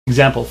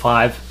example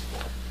 5.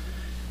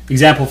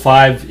 Example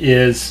 5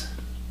 is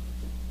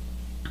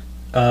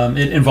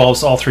it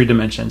involves all 3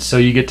 dimensions, so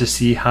you get to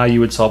see how you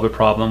would solve a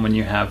problem when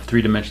you have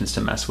 3 dimensions to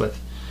mess with.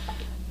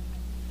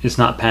 It's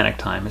not panic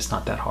time. It's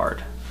not that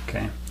hard.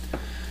 Okay.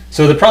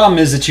 So the problem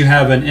is that you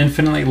have an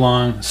infinitely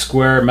long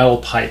square metal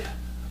pipe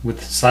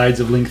with sides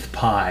of length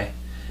pi.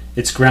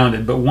 It's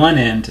grounded, but one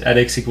end at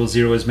x equals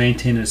 0 is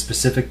maintained at a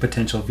specific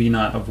potential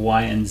V0 of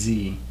y and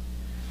z.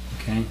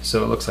 Okay,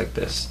 so it looks like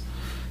this.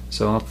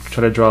 So I'll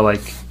try to draw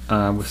like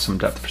with some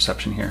depth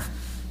perception here.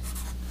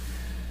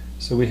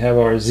 So we have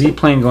our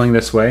z-plane going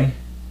this way,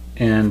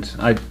 and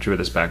I drew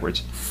this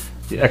backwards.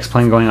 The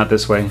x-plane going out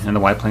this way, and the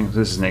y-plane,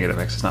 this is negative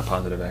x, it's not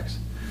positive x.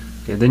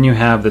 Okay, then you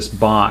have this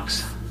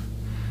box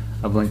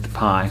of length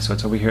pi, so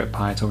it's over here at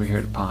pi, it's over here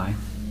at pi,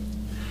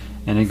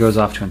 and it goes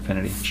off to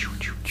infinity.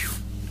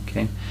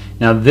 Okay,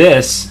 now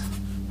this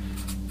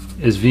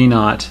is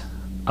v0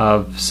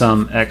 of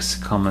some x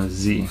comma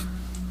z.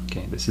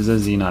 Okay, this is a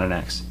z, not an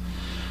x.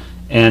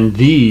 And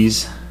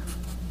these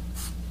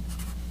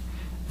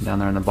down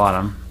there on the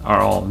bottom are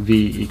all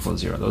v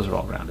equals 0. Those are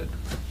all rounded.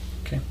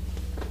 Okay.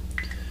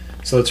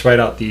 So let's write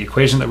out the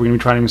equation that we're going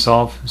to be trying to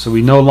solve. So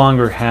we no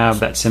longer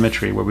have that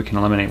symmetry where we can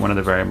eliminate one of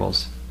the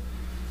variables.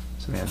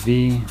 So we have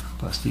v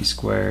plus d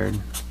squared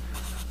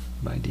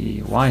by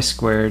dy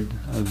squared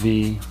of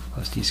v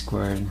plus d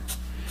squared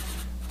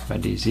by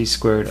dz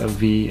squared of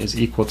v is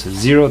equal to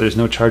 0. There's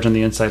no charge on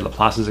the inside,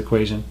 Laplace's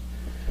equation.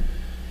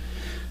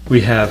 We're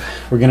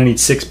going to need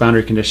 6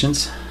 boundary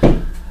conditions.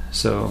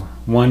 So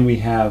one, we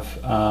have,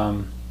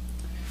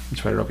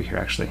 let's write it over here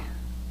actually.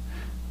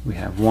 We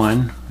have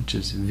 1, which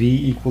is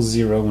v equals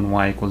 0 when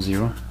y equals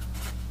 0.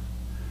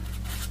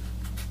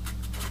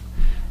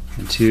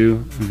 And 2,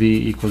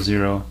 v equals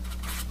 0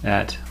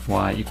 at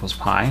y equals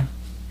pi.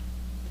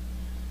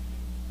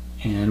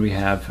 And we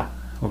have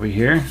over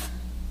here,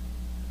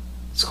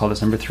 let's call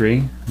this number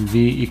 3,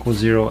 v equals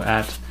 0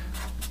 at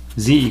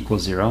z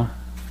equals 0.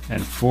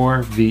 And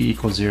 4, v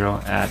equals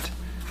 0 at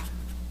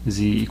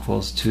z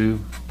equals 2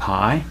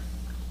 pi.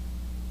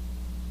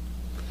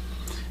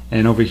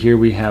 And over here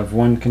we have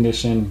one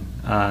condition,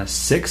 5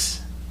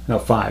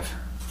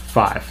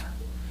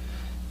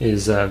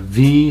 is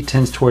v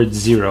tends towards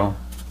 0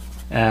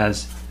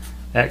 as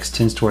x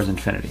tends towards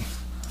infinity.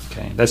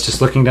 Okay, that's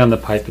just looking down the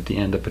pipe at the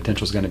end, the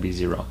potential is going to be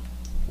 0.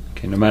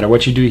 Okay, no matter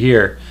what you do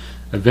here,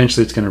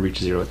 eventually it's going to reach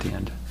 0 at the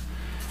end.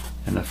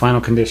 And the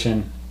final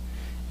condition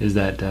is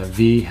that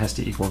v has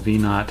to equal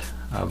v0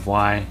 of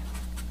y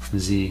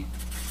z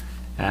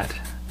at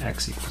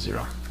x equals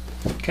 0.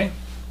 Okay.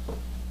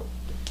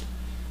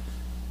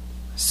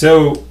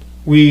 So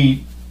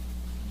we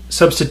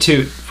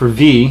substitute for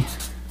v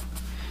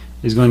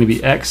is going to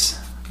be x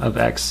of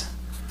x,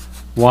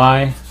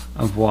 y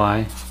of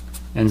y,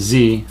 and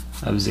z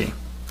of z.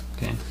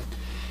 Okay.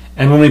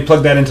 And when we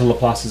plug that into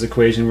Laplace's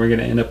equation, we're going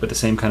to end up with the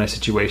same kind of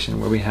situation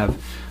where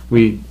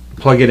we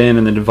plug it in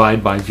and then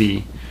divide by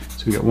v.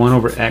 So we get 1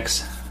 over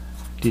x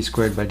d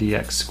squared by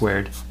dx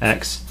squared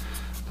x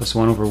plus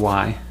 1 over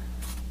y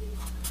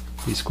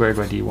d squared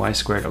by dy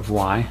squared of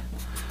y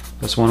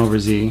plus 1 over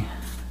z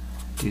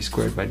d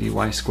squared by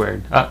dy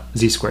squared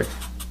z squared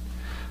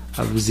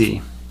of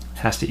z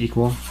has to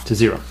equal to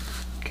 0.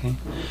 Okay,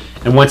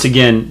 and once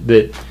again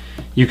that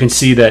you can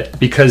see that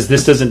because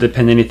this doesn't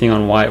depend anything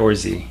on y or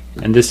z,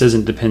 and this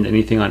doesn't depend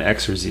anything on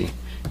x or z,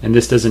 and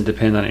this doesn't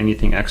depend on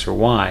anything x or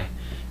y,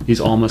 these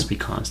all must be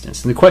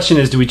constants. And the question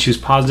is, do we choose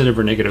positive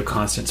or negative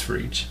constants for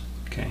each?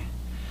 Okay,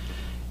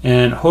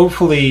 and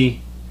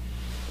hopefully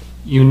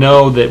you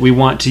know that we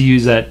want to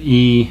use that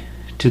e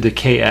to the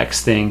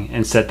kx thing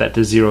and set that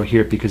to 0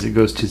 here because it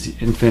goes to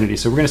infinity.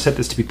 So we're going to set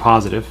this to be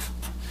positive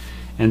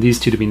and these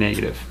two to be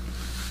negative.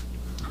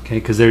 Okay,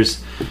 because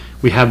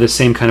we have the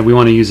same kind of, we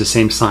want to use the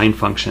same sine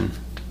function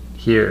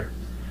here.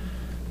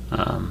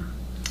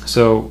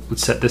 So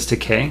let's set this to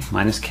k,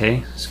 minus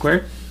k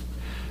squared.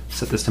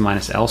 Set this to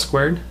minus L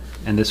squared,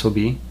 and this will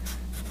be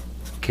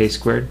k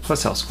squared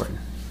plus L squared.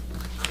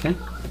 Okay?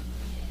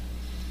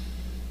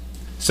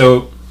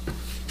 So,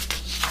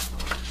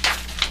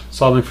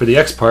 solving for the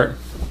x part,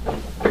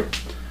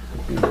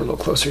 a little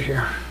closer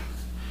here.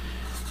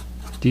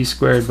 D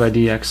squared by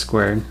dx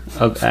squared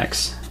of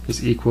x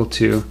is equal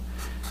to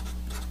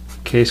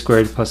k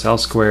squared plus L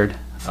squared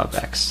of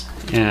x.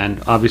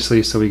 And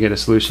obviously, so we get a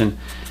solution,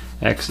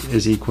 x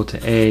is equal to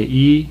a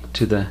e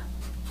to the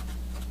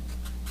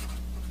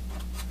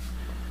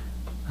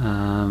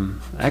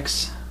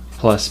x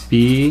plus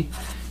b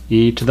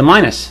e to the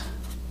minus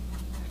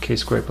k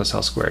squared plus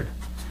L squared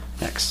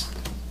x.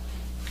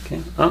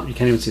 Okay. Oh, you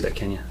can't even see that,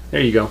 can you?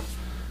 There you go.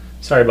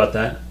 Sorry about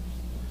that.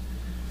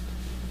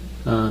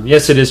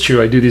 Yes, it is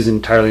true. I do these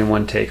entirely in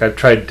one take. I've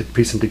tried to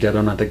piece them together.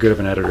 I'm not that good of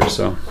an editor,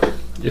 so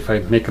if I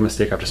make a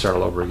mistake, I have to start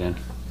all over again.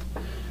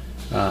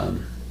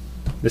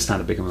 It's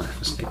not a big enough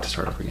mistake to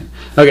start over again.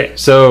 Okay,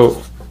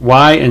 so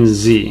y and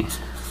z.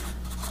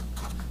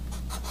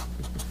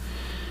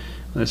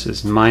 This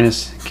is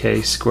minus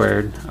k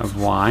squared of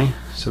y.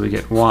 So we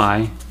get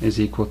y is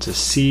equal to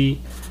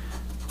c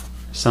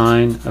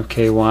sine of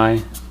ky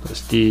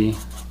plus d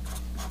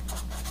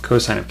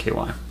cosine of ky.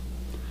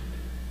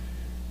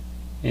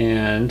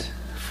 And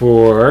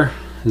for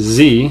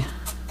z,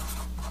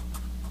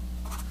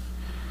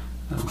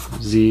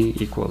 z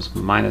equals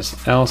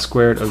minus L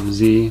squared of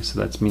z, so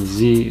that means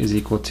z is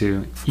equal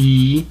to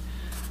E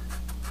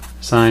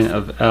sine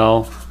of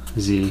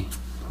LZ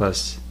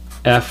plus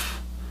F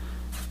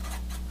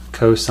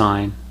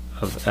cosine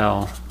of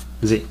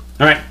LZ.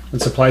 All right,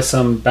 let's apply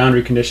some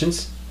boundary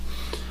conditions.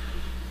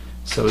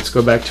 So let's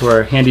go back to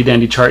our handy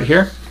dandy chart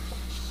here.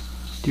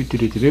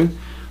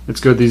 Let's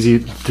go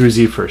through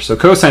z first. So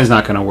cosine is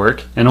not going to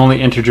work, and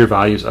only integer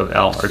values of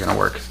L are going to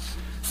work.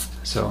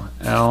 So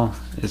L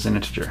is an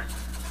integer.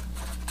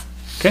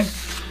 Okay.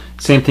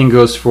 Same thing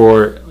goes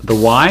for the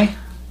y,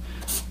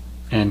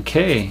 and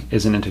k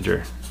is an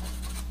integer.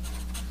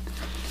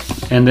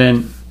 And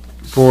then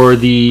for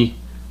the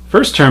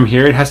first term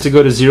here, it has to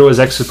go to 0 as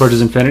x approaches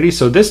infinity.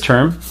 So this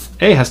term,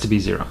 a, has to be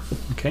 0.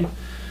 Okay.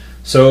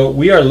 So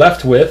we are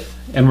left with,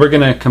 and we're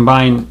going to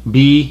combine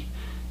b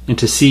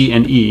into c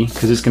and e,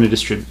 because it's going to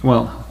distribute.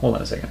 Well, hold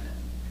on a second.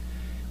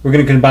 We're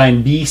going to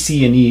combine b,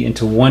 c, and e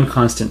into one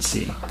constant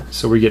c.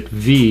 So we get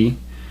v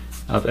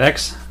of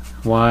x,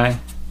 y,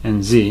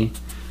 and z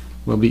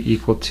will be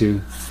equal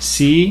to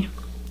c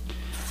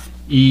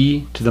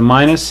e to the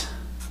minus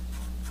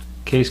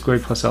k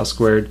squared plus L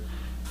squared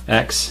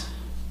x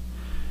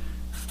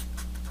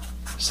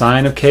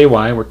sine of ky,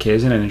 where k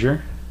is an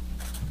integer,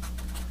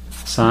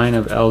 sine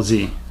of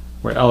Lz,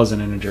 where L is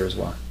an integer as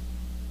well.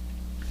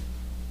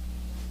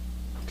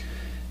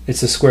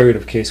 It's the square root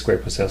of k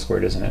squared plus L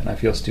squared, isn't it? I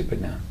feel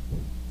stupid now.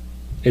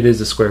 It is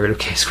the square root of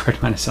k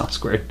squared minus L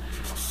squared.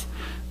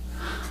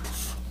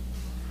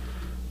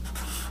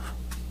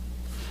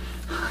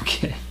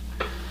 Okay.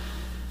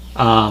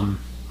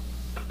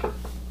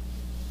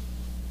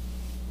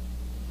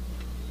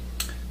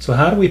 So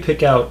how do we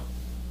pick out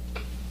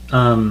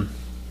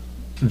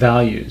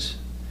values?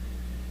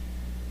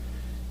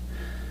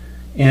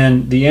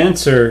 And the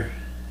answer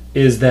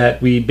is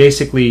that we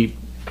basically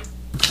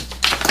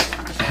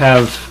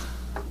have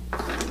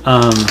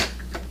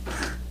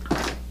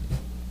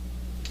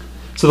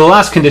so the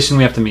last condition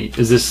we have to meet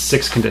is this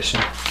sixth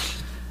condition,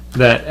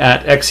 that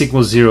at x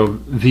equals 0,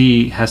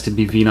 v has to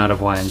be v naught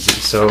of y and z.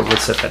 So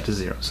let's set that to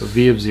 0. So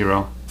v of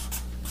 0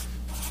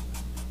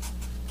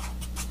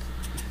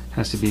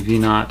 has to be v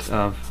naught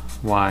of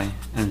y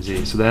and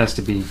z. So that has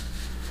to be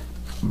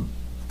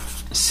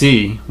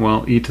c,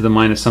 well, e to the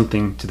minus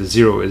something to the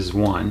 0 is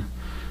 1.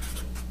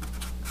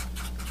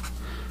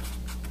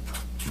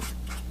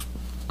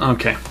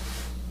 Okay,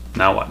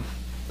 now what?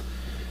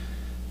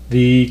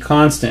 The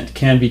constant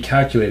can be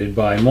calculated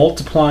by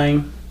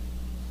multiplying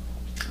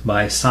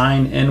by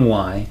sine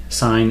ny,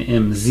 sine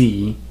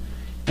mz,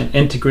 and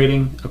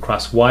integrating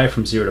across y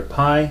from 0 to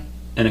pi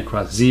and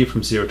across z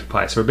from 0 to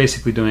pi. So we're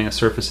basically doing a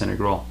surface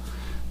integral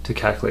to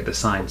calculate the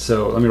sine.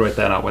 So let me write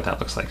that out, what that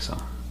looks like. So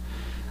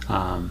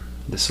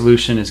the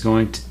solution is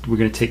we're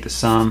going to take the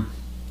sum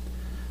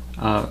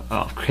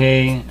of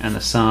k and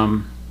the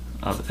sum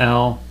of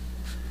L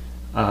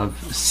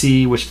of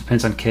c, which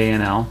depends on k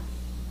and L,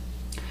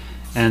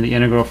 and the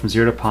integral from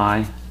 0 to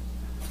pi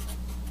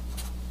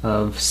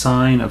of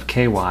sine of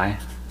ky,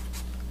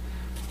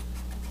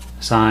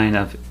 sine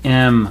of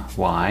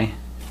my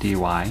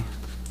dy,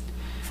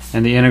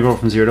 and the integral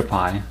from 0 to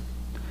pi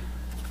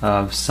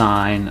of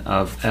sine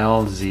of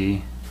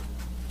Lz,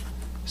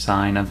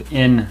 sine of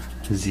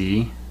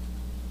nz.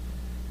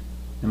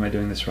 Am I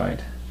doing this right?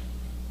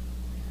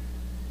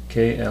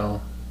 KL.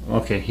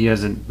 Okay, he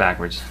has it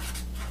backwards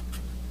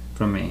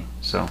from me.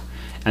 So,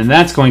 and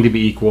that's going to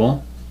be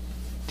equal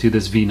to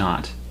this v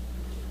naught.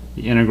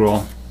 The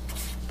integral,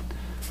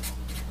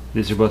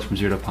 these are both from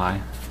 0 to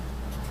pi,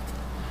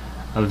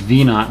 of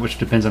v naught, which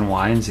depends on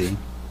y and z,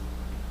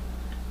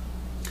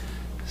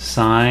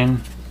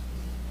 sine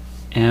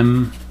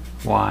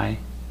my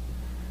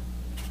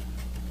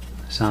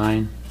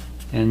sine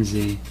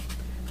nz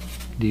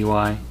dy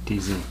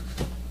dz.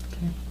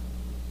 Okay.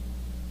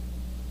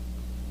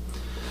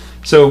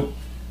 So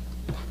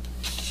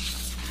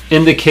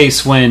in the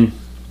case when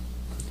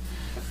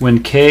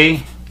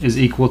k is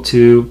equal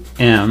to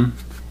m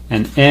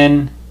and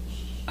n,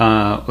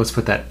 let's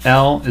put that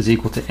L is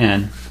equal to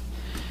n,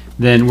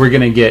 then we're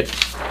gonna get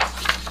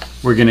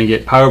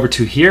pi over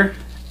 2 here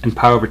and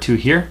pi over 2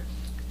 here.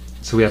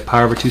 So we have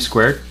pi over 2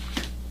 squared.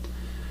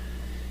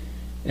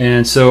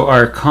 And so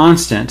our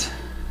constant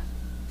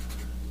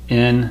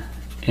n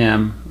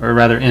m, or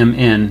rather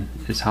mn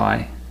is how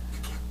I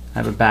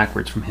have it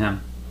backwards from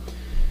him,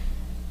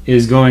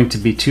 is going to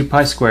be 2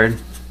 pi squared,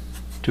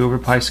 2 over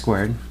pi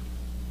squared,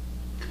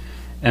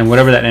 and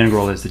whatever that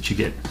integral is that you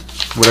get,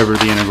 whatever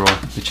the integral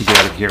that you get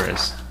out of here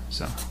is.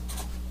 So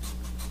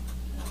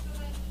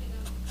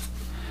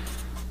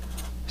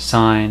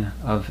sine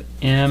of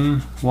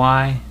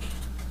my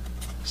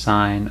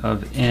sine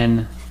of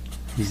n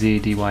z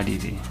dy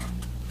dt.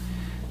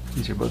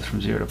 These are both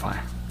from 0 to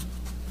pi.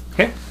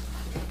 Okay?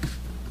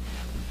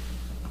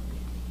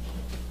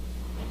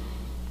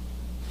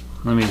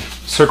 Let me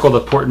circle the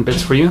important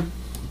bits for you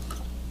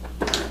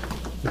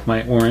with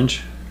my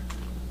orange.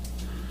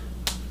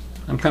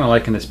 I'm kind of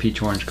liking this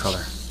peach orange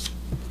color.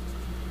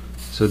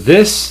 So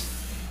this,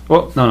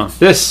 oh, no,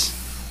 this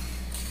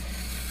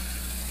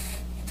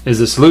is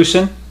the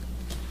solution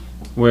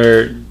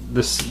where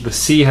the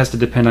C has to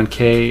depend on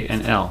K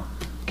and L,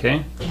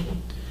 okay?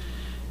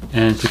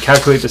 And to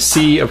calculate the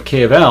C of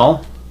K of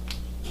L,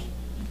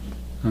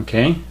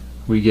 okay,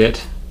 we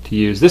get to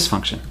use this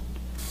function,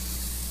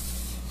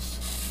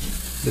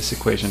 this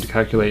equation, to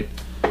calculate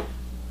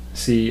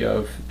C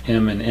of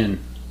M and N,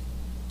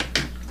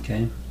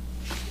 okay?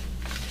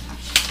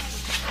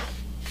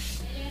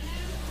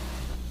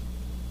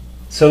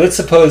 So let's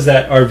suppose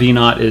that our V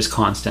naught is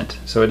constant,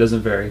 so it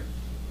doesn't vary.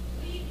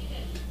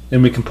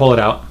 Then we can pull it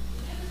out.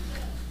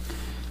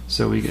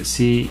 So we get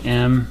C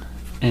M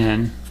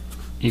N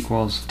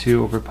equals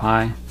 2 over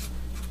pi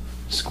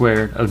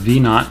squared of V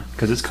naught,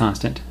 because it's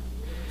constant,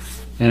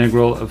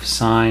 integral of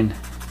sine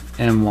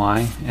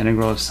my,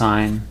 integral of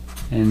sine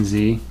nz,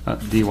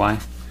 dy,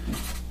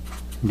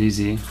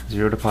 dz,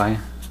 0 to pi.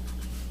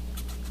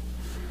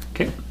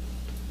 Okay.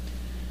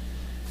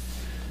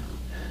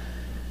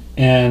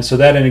 And so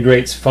that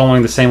integrates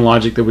following the same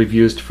logic that we've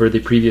used for the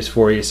previous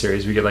Fourier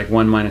series. We get like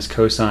 1 minus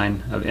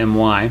cosine of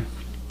my.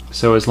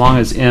 So as long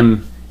as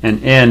m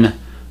and n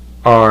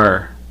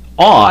are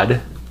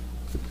odd,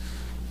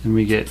 then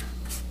we get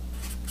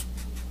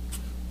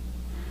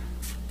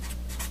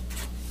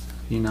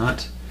V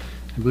naught.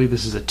 I believe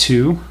this is a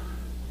 2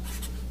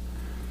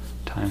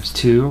 times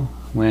 2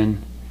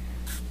 when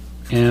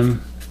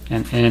m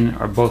and n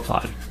are both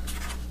odd.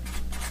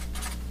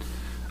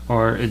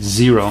 Or it's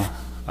 0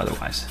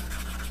 otherwise.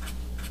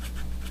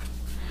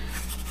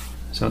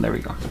 So there we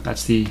go.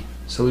 That's the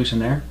solution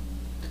there.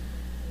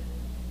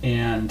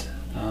 And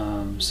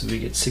so we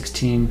get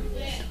 16,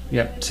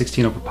 yep,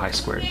 16 over pi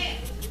squared.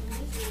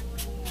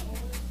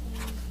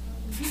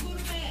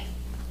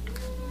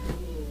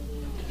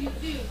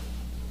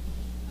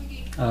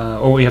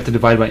 Or we have to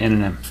divide by n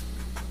and m.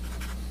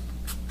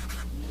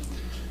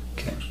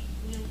 Okay.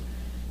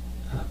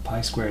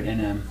 Pi squared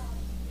nm.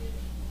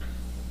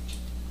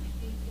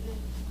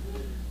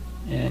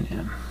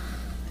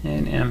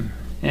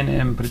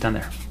 nm, put it down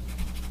there.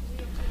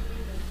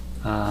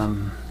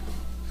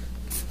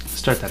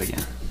 Start that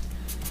again.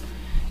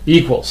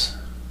 Equals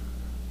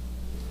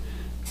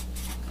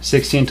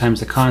 16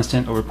 times the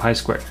constant over pi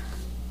squared.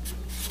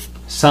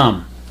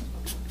 Sum.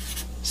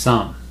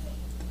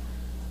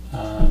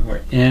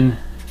 Where n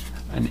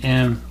and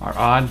m are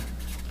odd,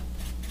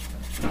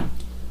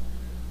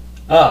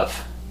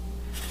 of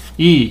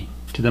e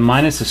to the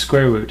minus the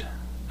square root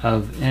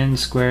of n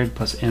squared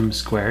plus m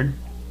squared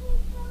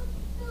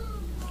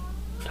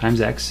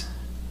times x,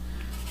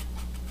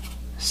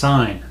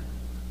 sine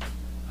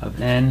of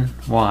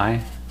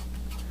ny,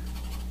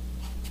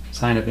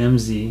 sine of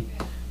mz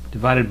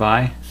divided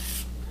by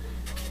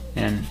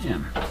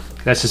nm.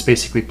 That's just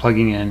basically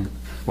plugging in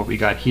what we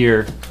got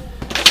here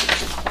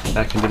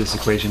back into this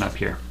equation up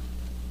here.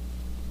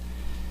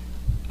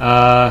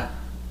 Yeah,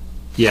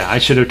 I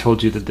should have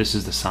told you that this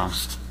is the sum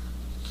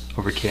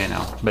over k and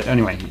l. But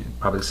anyway, you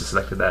probably just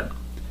selected that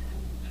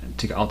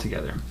all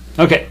together.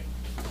 Okay.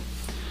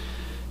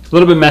 A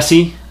little bit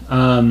messy.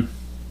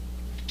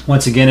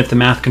 Once again, if the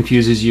math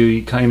confuses you,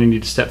 you kind of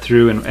need to step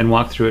through and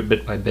walk through it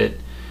bit by bit.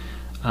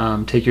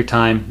 Take your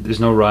time. There's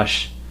no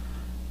rush.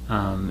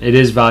 It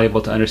is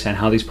valuable to understand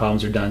how these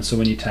problems are done, so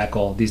when you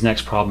tackle these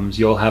next problems,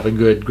 you'll have a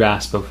good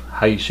grasp of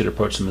how you should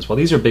approach them as well.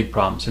 These are big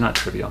problems. They're not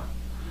trivial,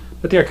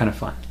 but they are kind of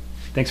fun.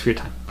 Thanks for your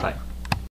time. Bye.